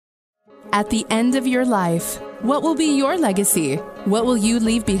At the end of your life, what will be your legacy? What will you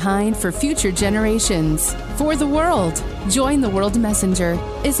leave behind for future generations? For the world, join the World Messenger,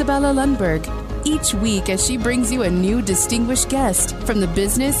 Isabella Lundberg, each week as she brings you a new distinguished guest from the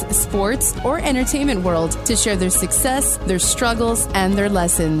business, sports, or entertainment world to share their success, their struggles, and their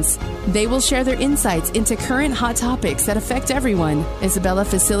lessons. They will share their insights into current hot topics that affect everyone. Isabella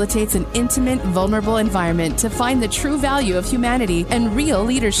facilitates an intimate, vulnerable environment to find the true value of humanity and real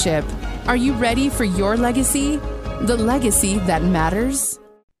leadership. Are you ready for your legacy? The legacy that matters?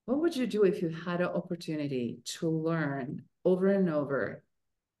 What would you do if you had an opportunity to learn over and over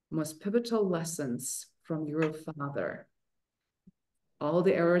most pivotal lessons from your father? All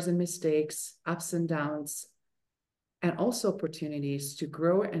the errors and mistakes, ups and downs, and also opportunities to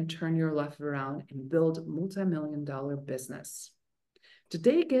grow and turn your life around and build multi-million-dollar business.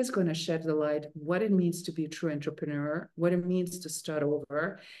 Today, Gay is going to shed the light what it means to be a true entrepreneur, what it means to start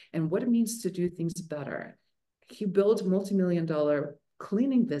over, and what it means to do things better. He built multi-million-dollar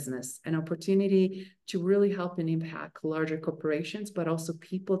cleaning business, an opportunity to really help and impact larger corporations, but also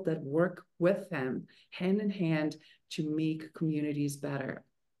people that work with them hand in hand to make communities better.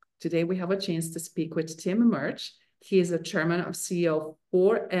 Today, we have a chance to speak with Tim Murch. He is a chairman of CEO of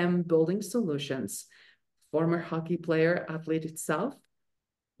 4M Building Solutions, former hockey player, athlete itself,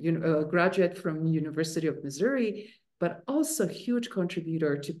 graduate from University of Missouri, but also huge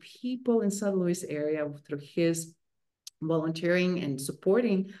contributor to people in St. Louis area through his volunteering and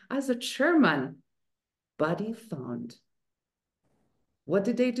supporting as a chairman. Buddy Fund. What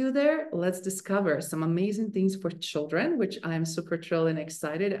did they do there? Let's discover some amazing things for children, which I'm super thrilled and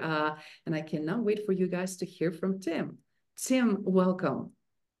excited. And I cannot wait for you guys to hear from Tim. Tim, welcome.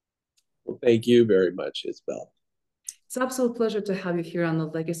 Well, thank you very much, Isabel. It's an absolute pleasure to have you here on the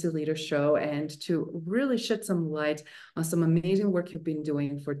Legacy Leader Show and to really shed some light on some amazing work you've been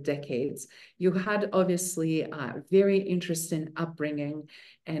doing for decades. You had obviously a very interesting upbringing.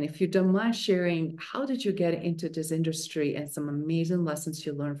 And if you don't mind sharing, how did you get into this industry and some amazing lessons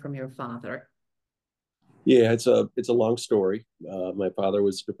you learned from your father? Yeah, it's a long story. My father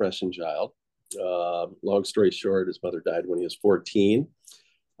was a depression child. Long story short, his mother died when he was 14.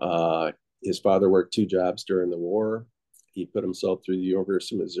 His father worked 2 jobs during the war. He put himself through the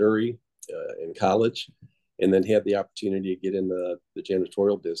University of Missouri in college, and then had the opportunity to get in the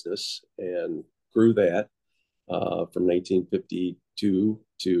janitorial business and grew that from 1952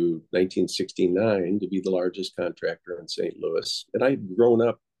 to 1969 to be the largest contractor in St. Louis. And I'd grown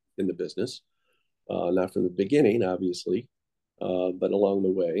up in the business, not from the beginning, obviously, but along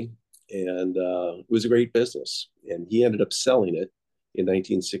the way. And it was a great business. And he ended up selling it in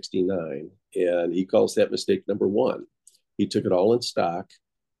 1969. And he calls that mistake number 1. He took it all in stock,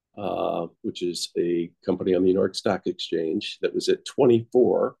 which is a company on the New York Stock Exchange that was at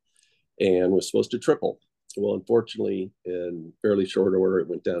 24 and was supposed to triple. Well, unfortunately, in fairly short order, it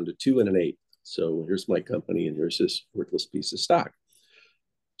went down to 2 and an 8. So here's my company, and here's this worthless piece of stock.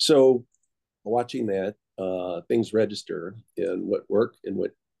 So watching that, things register in what work and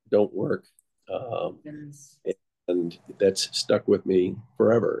what don't work. Yes. And that's stuck with me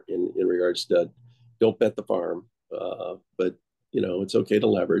forever in regards to don't bet the farm. But, it's okay to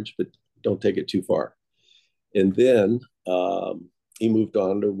leverage, but don't take it too far. And then he moved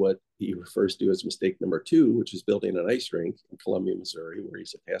on to what he refers to as mistake number 2, which is building an ice rink in Columbia, Missouri, where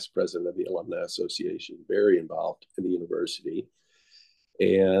he's a past president of the Alumni Association, very involved in the university.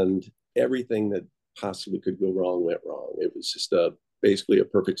 And everything that possibly could go wrong went wrong. It was just basically a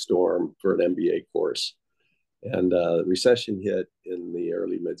perfect storm for an MBA course. And the recession hit in the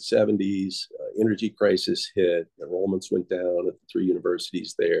early mid-70s, energy crisis hit, enrollments went down at the 3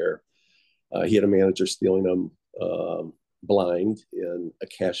 universities there. He had a manager stealing them blind in a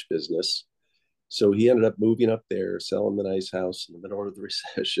cash business. So he ended up moving up there, selling the nice house in the middle of the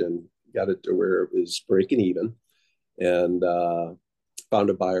recession, got it to where it was breaking even, and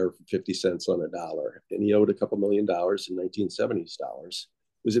found a buyer for 50 cents on a dollar. And he owed a couple $1 million in 1970s dollars,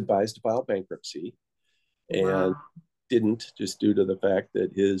 was advised to file bankruptcy, and didn't, just due to the fact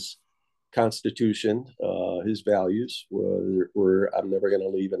that his constitution, his values were I'm never going to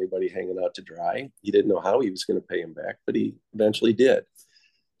leave anybody hanging out to dry. He didn't know how he was going to pay him back, but he eventually did.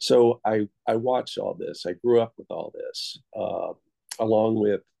 So I watched all this. I grew up with all this, along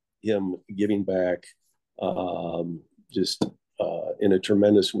with him giving back just in a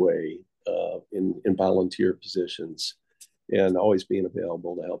tremendous way in volunteer positions, and always being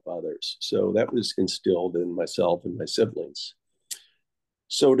available to help others. So that was instilled in myself and my siblings.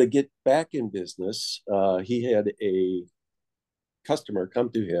 So to get back in business, he had a customer come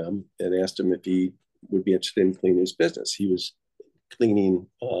to him and asked him if he would be interested in cleaning his business. He was cleaning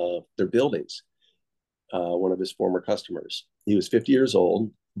their buildings, one of his former customers. He was 50 years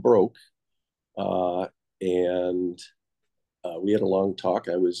old, broke, and we had a long talk.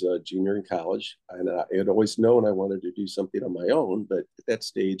 I was a junior in college, and I had always known I wanted to do something on my own, but at that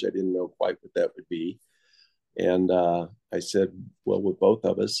stage, I didn't know quite what that would be. And I said, well, with both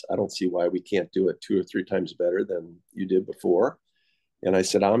of us, I don't see why we can't do it 2 or 3 times better than you did before. And I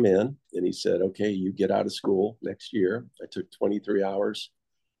said, I'm in. And he said, okay, you get out of school next year. I took 23 hours.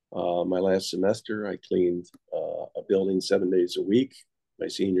 My last semester, I cleaned a building 7 days a week my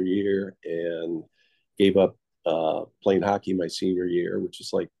senior year, and gave up playing hockey my senior year, which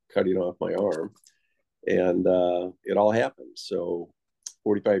is like cutting off my arm. And it all happened. So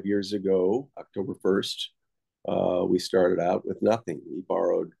 45 years ago, October 1st, we started out with nothing. He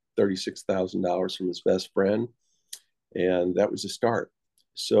borrowed $36,000 from his best friend, and that was a start.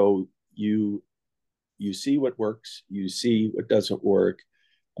 So you see what works, you see what doesn't work.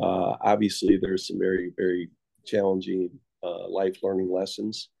 Obviously, there's some very, very challenging life learning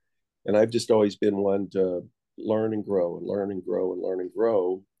lessons, and I've just always been one to learn and grow and learn and grow and learn and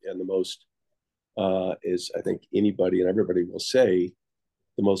grow. And the most is, I think anybody and everybody will say,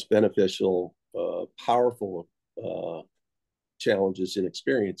 the most beneficial, powerful challenges and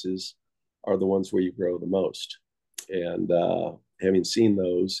experiences are the ones where you grow the most. And having seen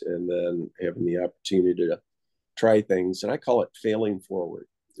those, and then having the opportunity to try things, and I call it failing forward.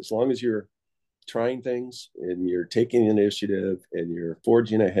 As long as you're trying things and you're taking initiative and you're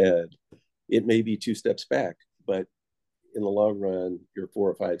forging ahead, it may be 2 steps back, but in the long run, you're 4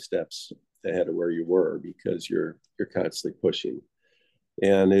 or 5 steps ahead of where you were, because you're constantly pushing,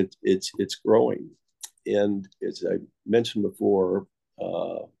 and it's growing. And as I mentioned before,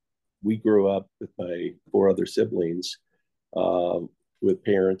 we grew up with my 4 other siblings, with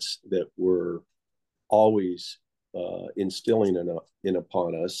parents that were always instilling in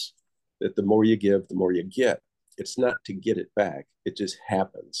upon us that the more you give, the more you get. It's not to get it back. It just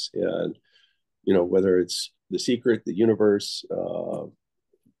happens. And, whether it's The Secret, the universe,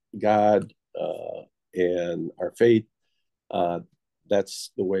 God, and our faith,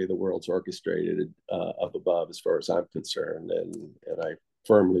 that's the way the world's orchestrated up above, as far as I'm concerned. And I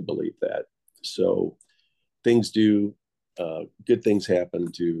firmly believe that. So good things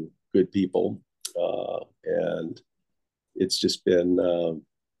happen to good people. And it's just been,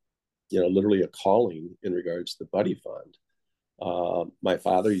 literally a calling in regards to the Buddy Fund. My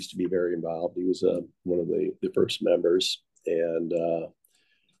father used to be very involved. He was one of the first members, and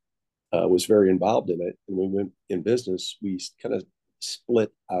was very involved in it. And when we went in business, we kind of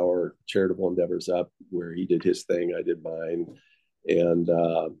split our charitable endeavors up, where he did his thing, I did mine. And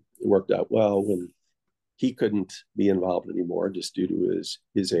it worked out well. When he couldn't be involved anymore, just due to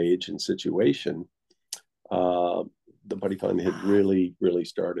his age and situation, the Buddy Fund had really, really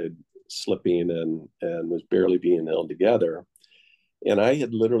started slipping and was barely being held together. And I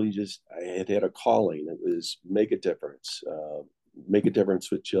had literally I had a calling. It was make a difference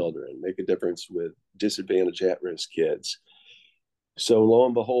with children, make a difference with disadvantaged, at-risk kids. So lo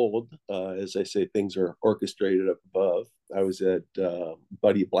and behold, as I say, things are orchestrated up above. I was at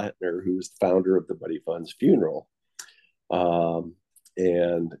Buddy Blattner, who was the founder of the Buddy Fund's funeral.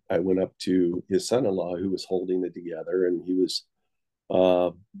 And I went up to his son-in-law, who was holding it together, and he was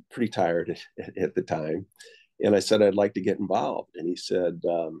pretty tired at the time. And I said, I'd like to get involved. And he said,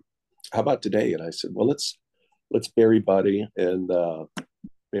 how about today? And I said, well, let's bury Buddy and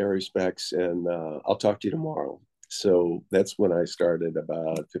pay our respects, and I'll talk to you tomorrow. So that's when I started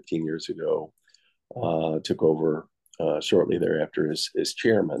about 15 years ago, took over shortly thereafter as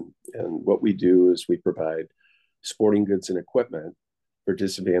chairman. And what we do is we provide sporting goods and equipment for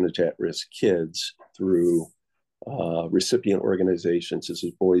disadvantaged, at-risk kids through recipient organizations such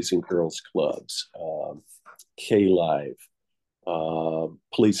as Boys and Girls Clubs, K-Live,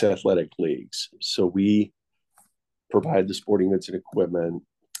 police athletic leagues. So we provide the sporting goods and equipment,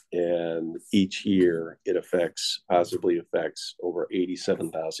 and each year it positively affects over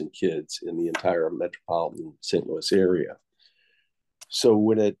 87,000 kids in the entire metropolitan St. Louis area. So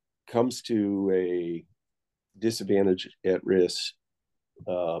when it comes to a disadvantaged, at-risk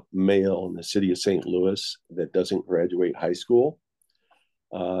male in the city of St. Louis that doesn't graduate high school,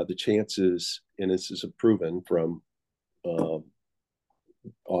 the chances, and this is proven from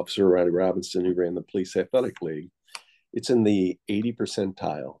Officer Ronnie Robinson, who ran the Police Athletic League, it's in the 80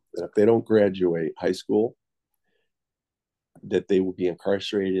 percentile that if they don't graduate high school, that they will be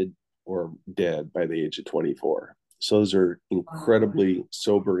incarcerated or dead by the age of 24. So those are incredibly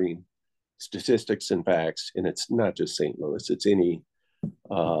sobering statistics and facts. And it's not just St. Louis, it's any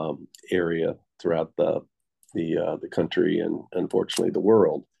area throughout the the country and unfortunately the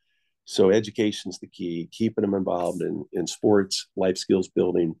world. So education's the key, keeping them involved in sports, life skills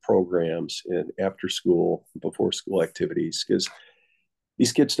building programs, and after school, before school activities, because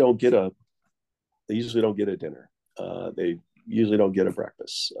these kids they usually don't get a dinner. They usually don't get a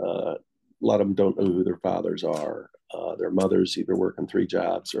breakfast. A lot of them don't know who their fathers are. Their mother's either working 3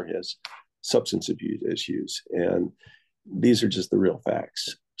 jobs or has substance abuse issues. And these are just the real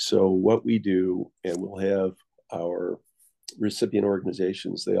facts. So what we do, and we'll have our recipient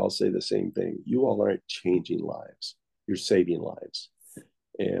organizations, they all say the same thing. You all aren't changing lives. You're saving lives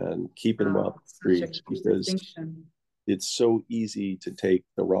and keeping them off the streets, because it's so easy to take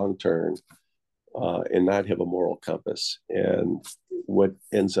the wrong turn and not have a moral compass. And what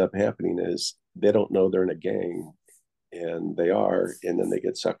ends up happening is they don't know they're in a gang, and they are, and then they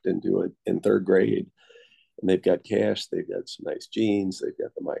get sucked into it in 3rd grade. And they've got cash, they've got some nice jeans, they've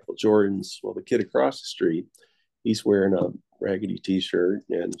got the Michael Jordans. Well, the kid across the street, he's wearing a raggedy t-shirt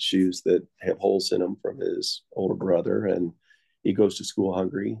and shoes that have holes in them from his older brother. And he goes to school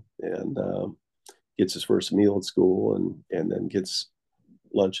hungry and gets his first meal at school, and then gets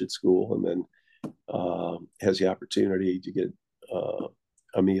lunch at school, and then has the opportunity to get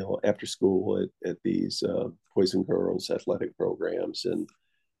a meal after school at these Boys and Girls athletic programs and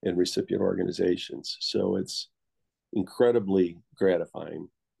recipient organizations. So it's incredibly gratifying.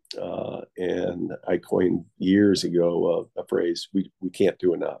 And I coined years ago a phrase, we can't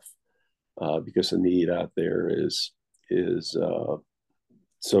do enough, because the need out there is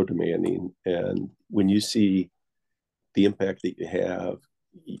so demanding. And when you see the impact that you have,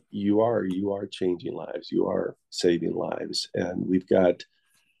 you are changing lives, you are saving lives. And we've got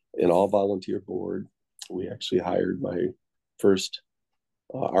an all volunteer board. We actually hired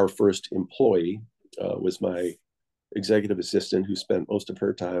our first employee was my executive assistant, who spent most of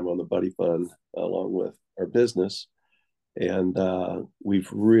her time on the buddy fund along with our business. And we've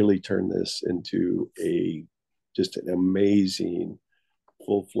really turned this into just an amazing,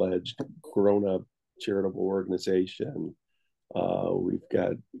 full-fledged, grown-up charitable organization. We've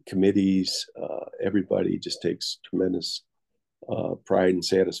got committees. Everybody just takes tremendous pride and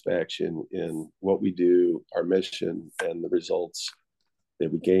satisfaction in what we do, our mission, and the results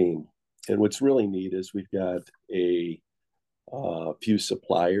that we gain. And what's really neat is we've got a few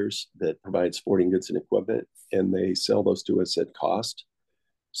suppliers that provide sporting goods and equipment, and they sell those to us at cost.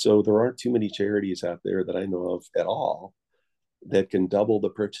 So there aren't too many charities out there that I know of at all that can double the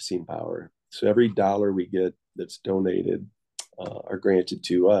purchasing power. So every dollar we get that's donated or granted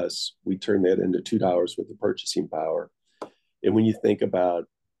to us, we turn that into $2 worth of purchasing power. And when you think about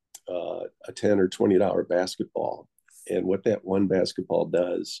a $10 or $20 basketball and what that one basketball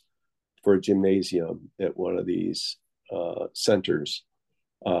does for a gymnasium at one of these centers,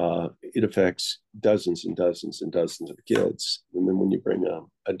 it affects dozens and dozens and dozens of kids. And then when you bring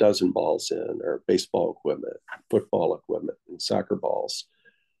a dozen balls in, or baseball equipment, football equipment, and soccer balls,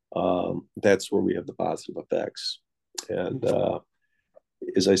 that's where we have the positive effects. And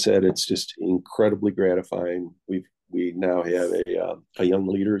as I said, it's just incredibly gratifying. We now have a young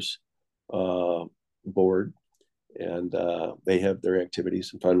leaders board, and they have their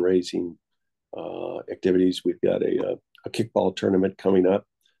activities and fundraising activities. We've got a kickball tournament coming up.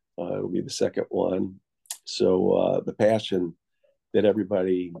 It'll be the second one. So the passion that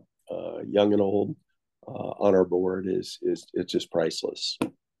everybody, young and old, on our board it's just priceless.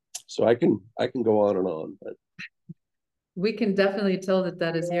 So I can go on, but we can definitely tell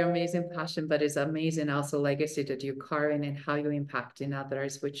that is your amazing passion, but it's amazing also legacy that you're carrying and how you impact in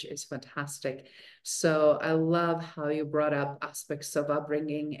others, which is fantastic. So I love how you brought up aspects of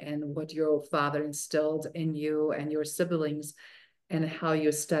upbringing and what your father instilled in you and your siblings, and how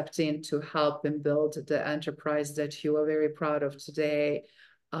you stepped in to help and build the enterprise that you are very proud of today.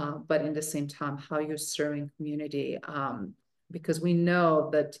 But in the same time, how you're serving community. Because we know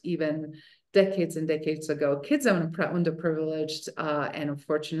that even decades and decades ago, kids are underprivileged, and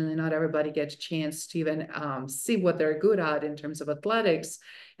unfortunately not everybody gets a chance to even see what they're good at in terms of athletics.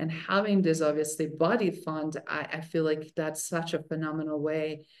 And having this obviously body fund, I feel like that's such a phenomenal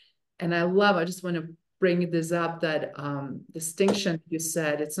way. And I just want to bring this up, that distinction you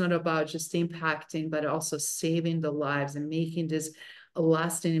said, it's not about just impacting, but also saving the lives and making this a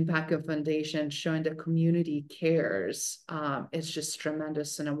lasting impact of foundation, showing the community cares. It's just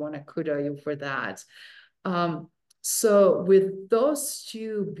tremendous, and I want to kudos you for that. So with those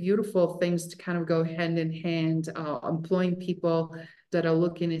two beautiful things to kind of go hand in hand, employing people that are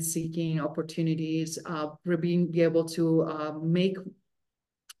looking and seeking opportunities, be able to make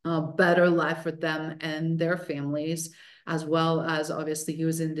a better life for them and their families, as well as obviously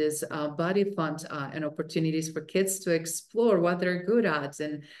using this body fund and opportunities for kids to explore what they're good at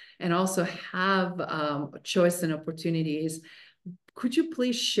and also have choice and opportunities. Could you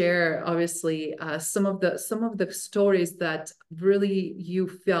please share, obviously, some of the stories that really you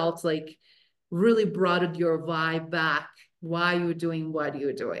felt like really brought your vibe back? Why you're doing what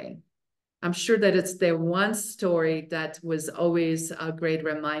you're doing? I'm sure that it's the one story that was always a great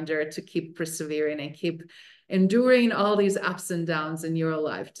reminder to keep persevering and keep enduring all these ups and downs in your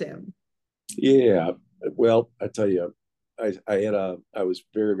life, Tim. Yeah. Well, I tell you, I was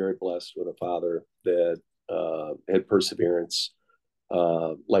very, very blessed with a father that had perseverance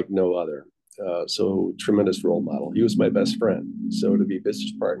like no other. So tremendous role model. He was my best friend. So to be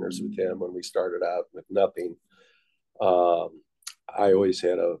business partners with him when we started out with nothing, um, I always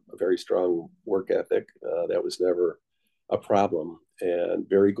had a very strong work ethic. That was never a problem and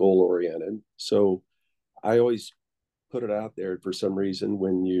very goal oriented. So I always put it out there. For some reason,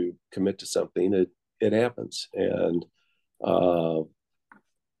 when you commit to something, it happens. And uh,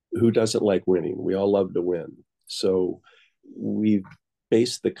 who doesn't like winning? We all love to win. So we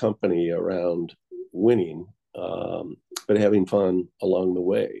based the company around winning, but having fun along the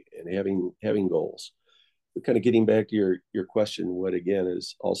way and having goals. But kind of getting back to your question, what again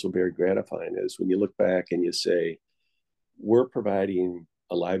is also very gratifying is when you look back and you say, we're providing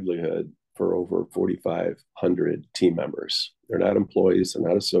a livelihood for over 4,500 team members. They're not employees, they're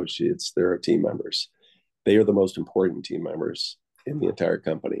not associates, they're team members. They are the most important team members in the entire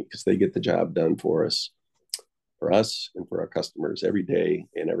company because they get the job done for us and for our customers every day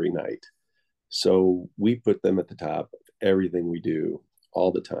and every night. So we put them at the top of everything we do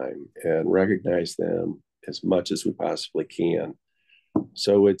all the time and recognize them as much as we possibly can.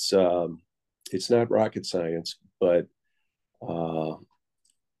 So it's not rocket science, but uh,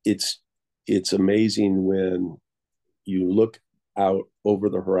 it's amazing when you look out over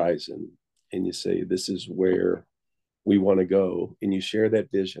the horizon and you say, this is where we want to go, and you share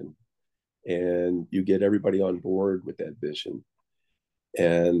that vision and you get everybody on board with that vision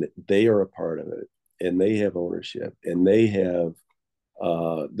and they are a part of it and they have ownership and they have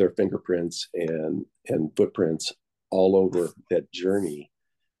their fingerprints and footprints all over that journey,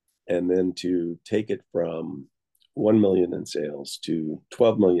 and then to take it from 1 million in sales to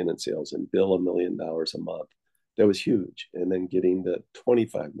 12 million in sales and bill $1 million a month, that was huge. And then getting to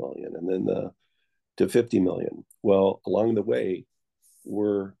 25 million and then to 50 million. Well, along the way,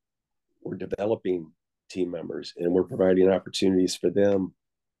 we're developing team members and we're providing opportunities for them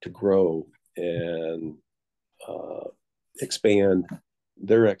to grow and expand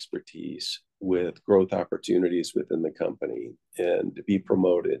their expertise with growth opportunities within the company and to be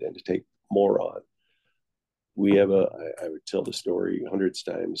promoted and to take more on. We have I would tell the story hundreds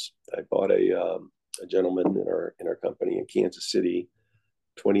of times. I bought a gentleman in our company in Kansas City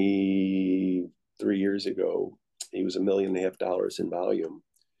 23 years ago. He was $1.5 million in volume,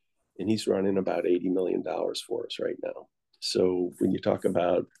 and he's running about $80 million for us right now. So when you talk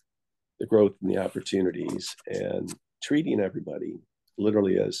about the growth and the opportunities and treating everybody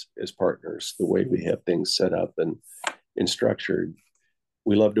literally as partners, the way we have things set up and structured,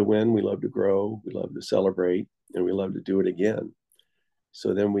 we love to win, we love to grow, we love to celebrate, and we love to do it again.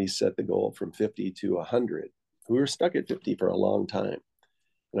 So then we set the goal from 50 to 100. We were stuck at 50 for a long time.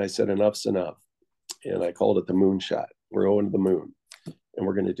 And I said, enough's enough. And I called it the moon shot. We're going to the moon and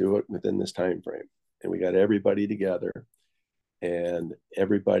we're going to do it within this time frame. And we got everybody together and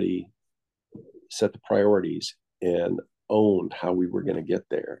everybody set the priorities and owned how we were going to get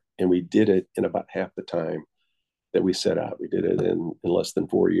there. And we did it in about half the time that we set out. We did it in less than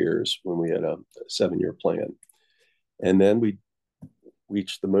 4 years when we had a 7-year plan. And then we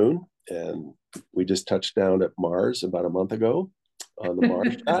reached the moon and we just touched down at Mars about a month ago on the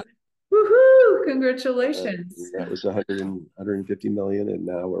Mars shot. Woohoo! Congratulations. That was 150 million. And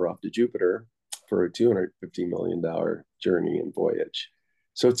now we're off to Jupiter for a $250 million journey and voyage.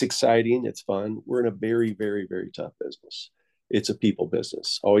 So it's exciting. It's fun. We're in a very, very, very tough business. It's a people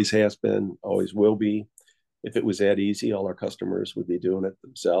business. Always has been, always will be. If it was that easy, all our customers would be doing it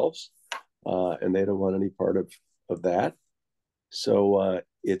themselves. And they don't want any part of that. So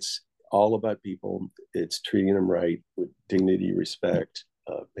it's all about people. It's treating them right with dignity, respect,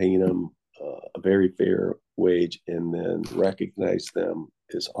 paying them a very fair wage, and then recognize them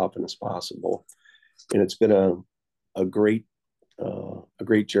as often as possible. And it's been a great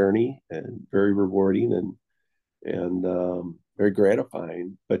journey and very rewarding and very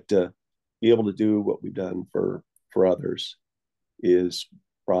gratifying. But to be able to do what we've done for others is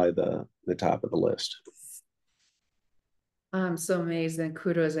probably the top of the list. I'm so amazing.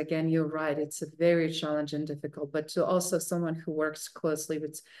 Kudos again. You're right. It's a very challenging, difficult, but to also someone who works closely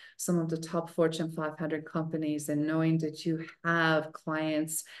with some of the top Fortune 500 companies and knowing that you have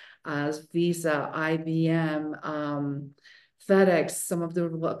clients as Visa, IBM, FedEx, some of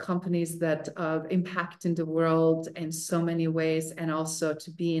the companies that impact in the world in so many ways, and also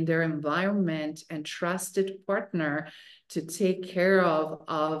to be in their environment and trusted partner to take care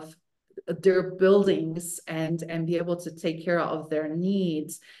of their buildings and be able to take care of their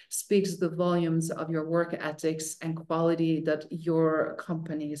needs speaks the volumes of your work ethics and quality that your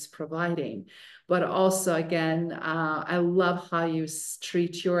company is providing. But also, again, I love how you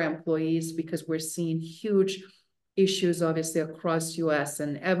treat your employees, because we're seeing huge issues obviously across US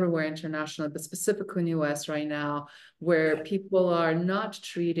and everywhere internationally, but specifically in US right now, where people are not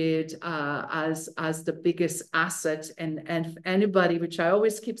treated as the biggest asset. And anybody, which I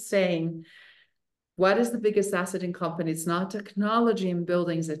always keep saying, what is the biggest asset in company? It's not technology and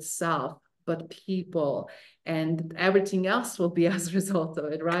buildings itself, but people, and everything else will be as a result of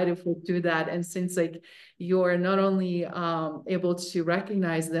it, right? If we do that. And since like you're not only able to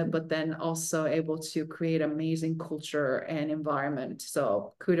recognize them, but then also able to create amazing culture and environment.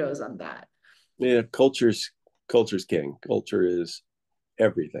 So kudos on that. Yeah, culture's king. Culture is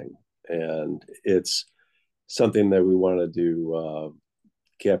everything, and it's something that we want to do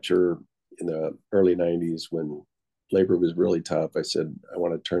capture in the early 90s when labor was really tough. I said, I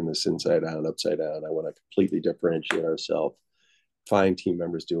want to turn this inside out, upside down. I want to completely differentiate ourselves, find team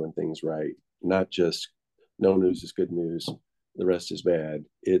members doing things right, not just no news is good news, the rest is bad.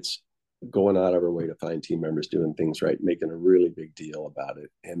 It's going out of our way to find team members doing things right, making a really big deal about it,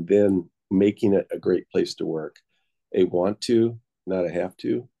 and then making it a great place to work. A want to, not a have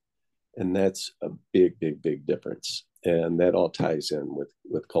to. And that's a big, big, big difference. And that all ties in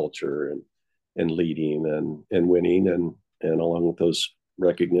with culture and leading and winning and along with those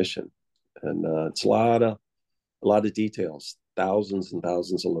recognition. And it's a lot of details, thousands and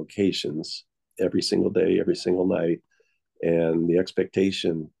thousands of locations every single day, every single night, and the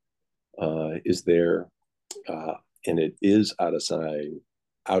expectation is there, and it is out of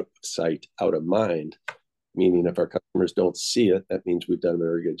sight, out of mind. Meaning, if our customers don't see it, that means we've done a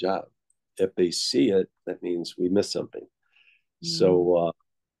very good job. If they see it, that means we missed something. So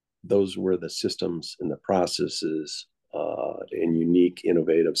those were the systems and the processes and unique,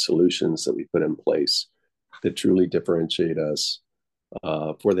 innovative solutions that we put in place that truly differentiate us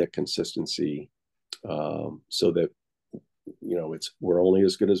for that consistency, so that we're only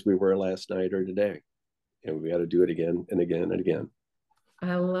as good as we were last night or today, and we got to do it again and again and again.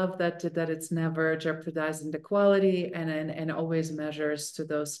 I love that it's never jeopardizing the quality and always measures to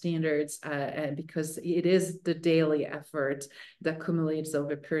those standards, and because it is the daily effort that accumulates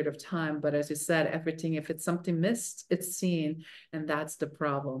over a period of time. But as you said, everything, if it's something missed, it's seen, and that's the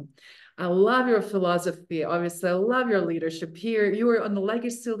problem. I love your philosophy. Obviously, I love your leadership here. You were on the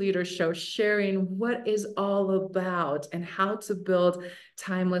Legacy Leader Show sharing what is all about and how to build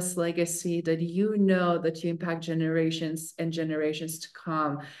timeless legacy that that you impact generations and generations to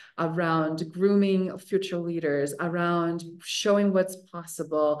come, around grooming future leaders, around showing what's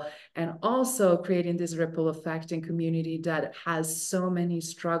possible, and also creating this ripple effect in community that has so many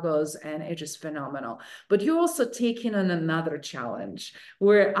struggles, and it's just phenomenal. But you're also taking on another challenge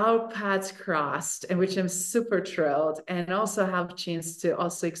where our paths crossed, and which I'm super thrilled, and also have a chance to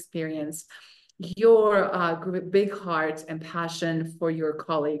also experience your big heart and passion for your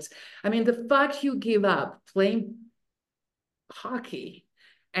colleagues. I mean, the fact you give up playing hockey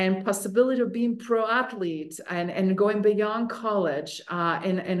and possibility of being pro athlete and going beyond college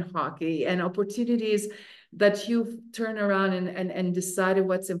in hockey, and opportunities that you've turned around and decided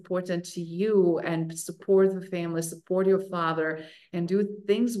what's important to you, and support the family, support your father, and do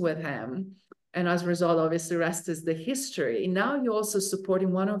things with him. And as a result, obviously, rest is the history. Now you're also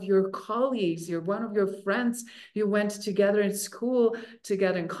supporting one of your colleagues, you're one of your friends. You went together in school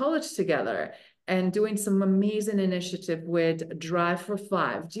together, in college together, and doing some amazing initiative with Drive for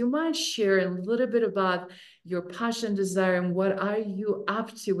Five. Do you mind sharing a little bit about your passion, desire, and what are you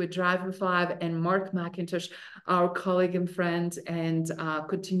up to with Drive for Five and Mark McIntosh, our colleague and friend, and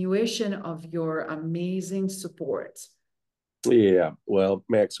continuation of your amazing support? Yeah, well,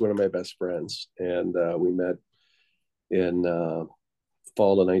 Mac's one of my best friends, and we met in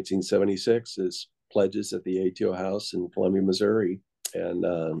fall of 1976 as pledges at the ATO House in Columbia, Missouri, and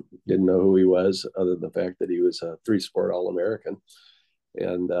didn't know who he was other than the fact that he was a three-sport All-American.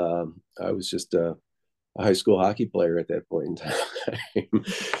 And I was just a high school hockey player at that point in time.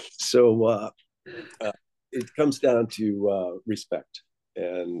 So it comes down to respect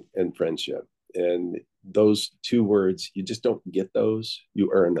and friendship. And those two words, you just don't get those. You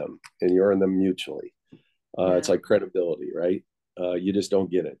earn them, and you earn them mutually. It's like credibility, right? You just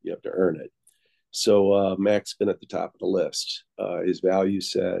don't get it. You have to earn it. So Mac's been at the top of the list. His value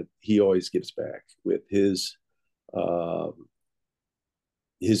set, he always gives back with his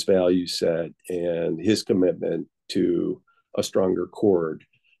value set and his commitment to a stronger chord,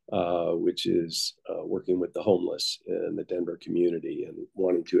 which is working with the homeless in the Denver community and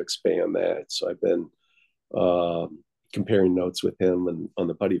wanting to expand that. So I've been comparing notes with him and on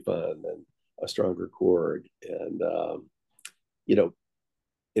the Buddy Fund and a stronger chord. And, you know,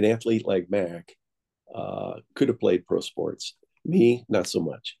 an athlete like Mac could have played pro sports. Me, not so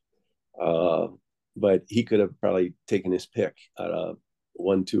much. But he could have probably taken his pick out of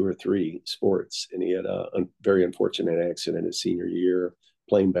 1, 2, or 3 sports. And he had a very unfortunate accident his senior year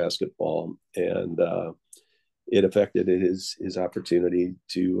playing basketball. And it affected his opportunity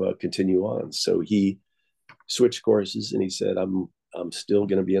to continue on. So he switched courses and he said, I'm still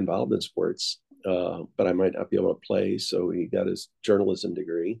going to be involved in sports, but I might not be able to play. So he got his journalism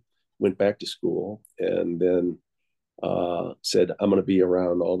degree, went back to school, and then said, I'm going to be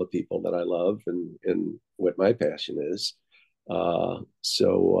around all the people that I love and what my passion is.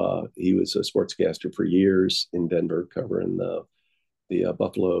 So he was a sportscaster for years in Denver, covering the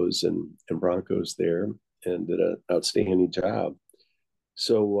Buffaloes and Broncos there, and did an outstanding job.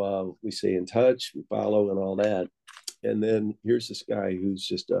 So we stay in touch, we follow and all that. And then here's this guy who's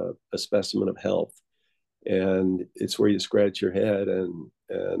just a specimen of health. And it's where you scratch your head and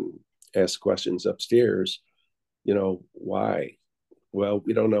ask questions upstairs, you know, why? Well,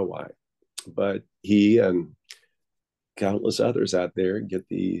 we don't know why. But he and countless others out there get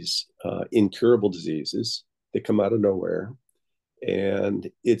these incurable diseases that come out of nowhere. And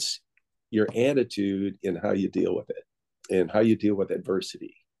it's your attitude and how you deal with it and how you deal with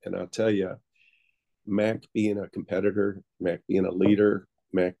adversity. And I'll tell you, Mac being a competitor, Mac being a leader,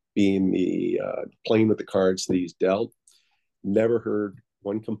 Mac being the playing with the cards that he's dealt, never heard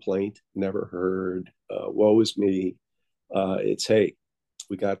one complaint, never heard, woe is me. It's, hey,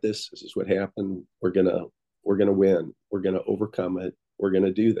 we got this. This is what happened. We're gonna win. We're gonna overcome it. We're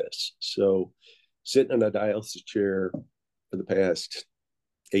gonna do this. So sitting in a dialysis chair for the past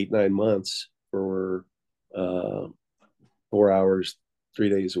 8, 9 months for 4 hours, 3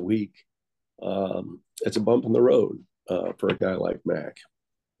 days a week, it's a bump in the road for a guy like Mac.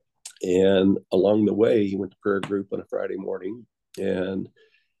 And along the way, he went to prayer group on a Friday morning and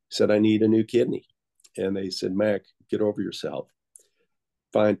said, I need a new kidney. And they said, Mac, get over yourself.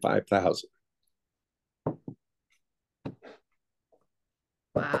 Find 5,000.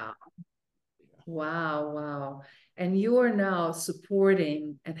 Wow. Wow. And you are now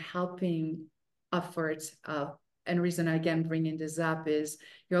supporting and helping efforts and reason I again bringing this up is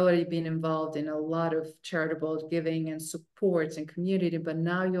you're already been involved in a lot of charitable giving and supports and community, but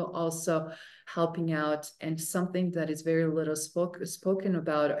now you're also helping out and something that is very little spoken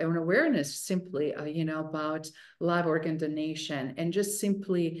about and awareness simply, about live organ donation. And just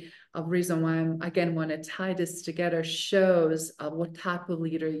simply a reason why I'm again want to tie this together shows what type of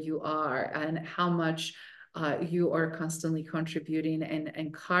leader you are and how much you are constantly contributing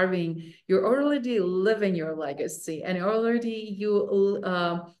and carving. You're already living your legacy, and already you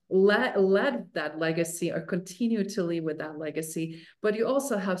led that legacy or continue to live with that legacy. But you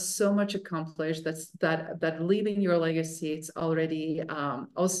also have so much accomplished that leaving your legacy, it's already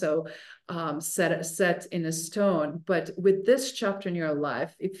also set in a stone. But with this chapter in your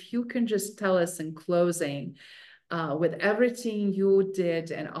life, if you can just tell us in closing, with everything you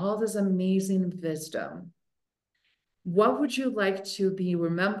did and all this amazing wisdom, what would you like to be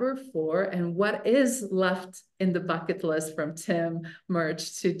remembered for, and what is left in the bucket list from Tim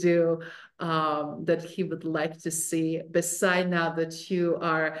Murch to do that he would like to see, beside now that you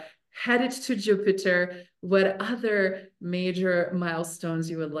are headed to Jupiter, what other major milestones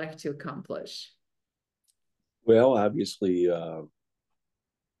you would like to accomplish? Well, obviously,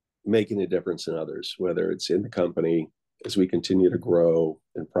 making a difference in others, whether it's in the company as we continue to grow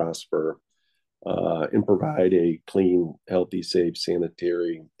and prosper, and provide a clean, healthy, safe,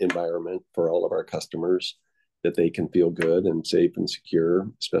 sanitary environment for all of our customers that they can feel good and safe and secure,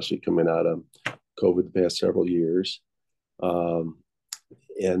 especially coming out of COVID the past several years.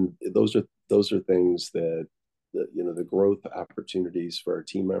 And those are things that the growth opportunities for our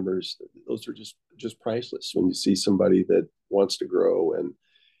team members, those are just priceless. When you see somebody that wants to grow and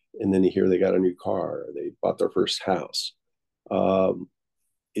then you hear they got a new car, or they bought their first house,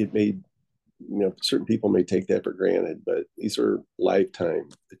 it may, certain people may take that for granted, but these are lifetime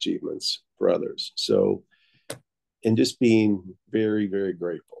achievements for others. So, and just being very, very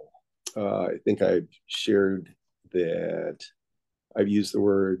grateful I think I've shared that I've used the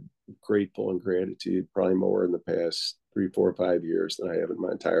word grateful and gratitude probably more in the past 3, 4, 5 years than I have in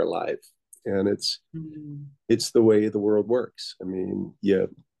my entire life. And it's the way the world works. I mean, you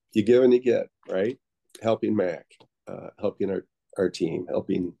give and you get, right? Helping Mac, helping our team,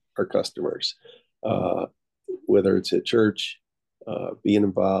 helping our customers, whether it's at church, being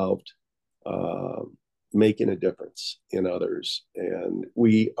involved, uh, making a difference in others. And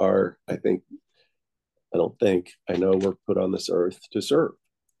we are, I know we're put on this earth to serve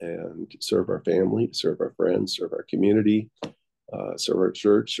and serve our family, serve our friends, serve our community, serve our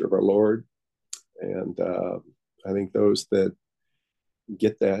church, serve our Lord. And I think those that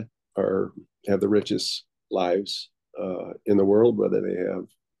get that have the richest lives in the world, whether they have,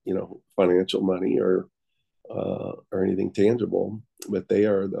 financial money or anything tangible, but they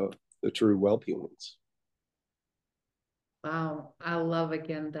are the true wealthy ones. Wow, I love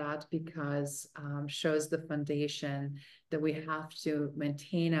again that because shows the foundation that we have to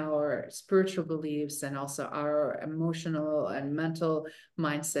maintain our spiritual beliefs and also our emotional and mental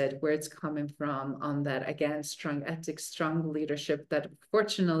mindset, where it's coming from on that, again, strong ethics, strong leadership that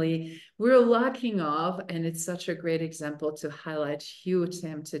fortunately we're lacking of. And it's such a great example to highlight you,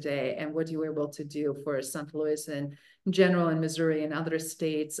 Tim, today and what you were able to do for St. Louis and general in Missouri and other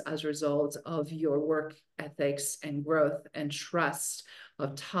states as a result of your work ethics and growth and trust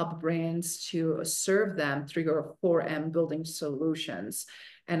of top brands to serve them through your 4M building solutions.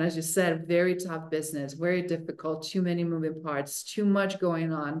 And as you said, very tough business, very difficult, too many moving parts, too much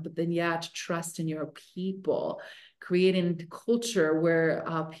going on, but then yet trust in your people, creating culture where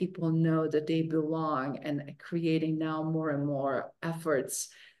people know that they belong, and creating now more and more efforts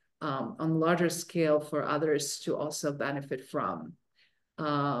on larger scale for others to also benefit from.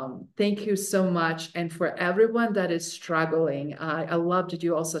 Thank you so much. And for everyone that is struggling, I love that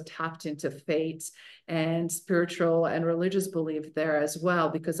you also tapped into faith and spiritual and religious belief there as well,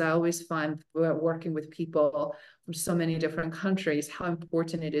 because I always find working with people from so many different countries, how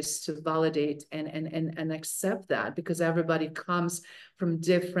important it is to validate and accept that, because everybody comes from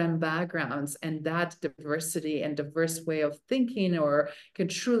different backgrounds, and that diversity and diverse way of thinking or can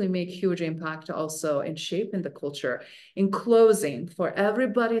truly make huge impact also in shaping the culture. In closing, for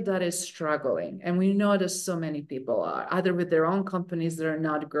everybody that is struggling, and we know that so many people are, either with their own companies that are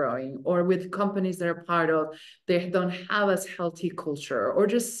not growing, or with companies that are part of, they don't have as healthy culture, or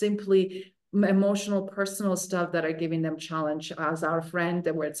just simply emotional, personal stuff that are giving them challenge, as our friend,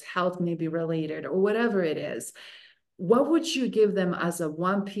 that where it's health maybe related or whatever it is. What would you give them as a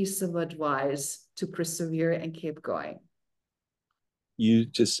one piece of advice to persevere and keep going? You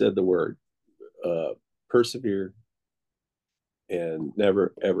just said the word, persevere, and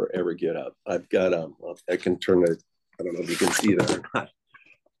never, ever, ever get up. I've got I can turn it. I don't know if you can see that or not,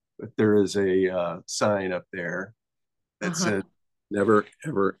 but there is a sign up there that says, "Never,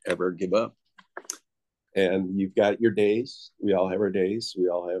 ever, ever give up." And you've got your days. We all have our days. We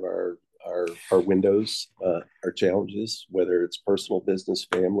all have our windows, our challenges, whether it's personal, business,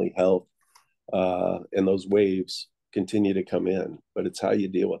 family, health, and those waves continue to come in. But it's how you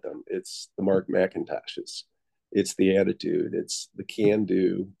deal with them. It's the Mark McIntoshes. It's the attitude. It's the can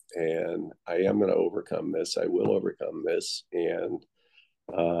do. And I am going to overcome this. I will overcome this. And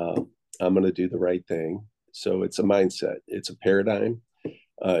I'm going to do the right thing. So it's a mindset. It's a paradigm.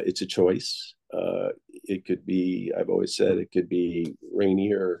 It's a choice. It could be, I've always said, it could be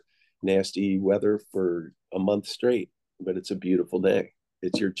rainy or nasty weather for a month straight, but it's a beautiful day.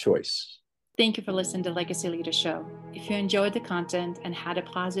 It's your choice. Thank you for listening to Legacy Leader Show. If you enjoyed the content and had a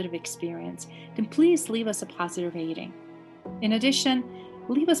positive experience, then please leave us a positive rating. In addition,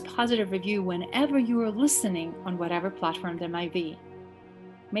 leave us a positive review whenever you are listening on whatever platform there might be.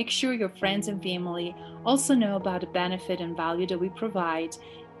 Make sure your friends and family also know about the benefit and value that we provide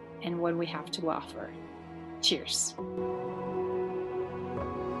and what we have to offer. Cheers.